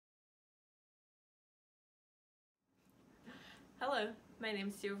Hello, my name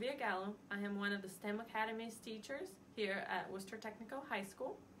is Sylvia Gallo. I am one of the STEM Academy's teachers here at Worcester Technical High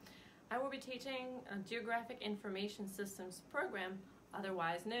School. I will be teaching a Geographic Information Systems program,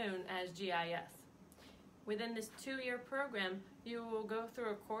 otherwise known as GIS. Within this 2-year program, you will go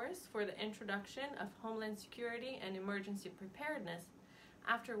through a course for the introduction of Homeland Security and Emergency Preparedness,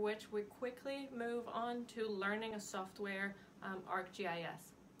 after which we quickly move on to learning a software,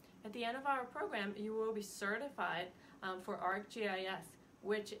 ArcGIS. At the end of our program, you will be certified for ArcGIS,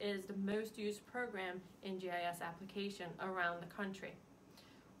 which is the most used program in GIS application around the country.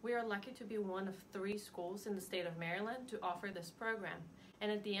 We are lucky to be one of 3 schools in the state of Maryland to offer this program.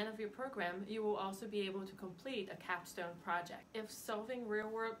 And at the end of your program, you will also be able to complete a capstone project. If solving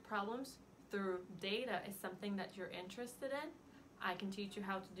real-world problems through data is something that you're interested in, I can teach you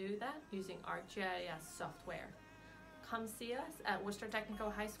how to do that using ArcGIS software. Come see us at Worcester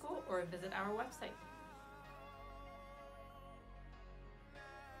Technical High School or visit our website.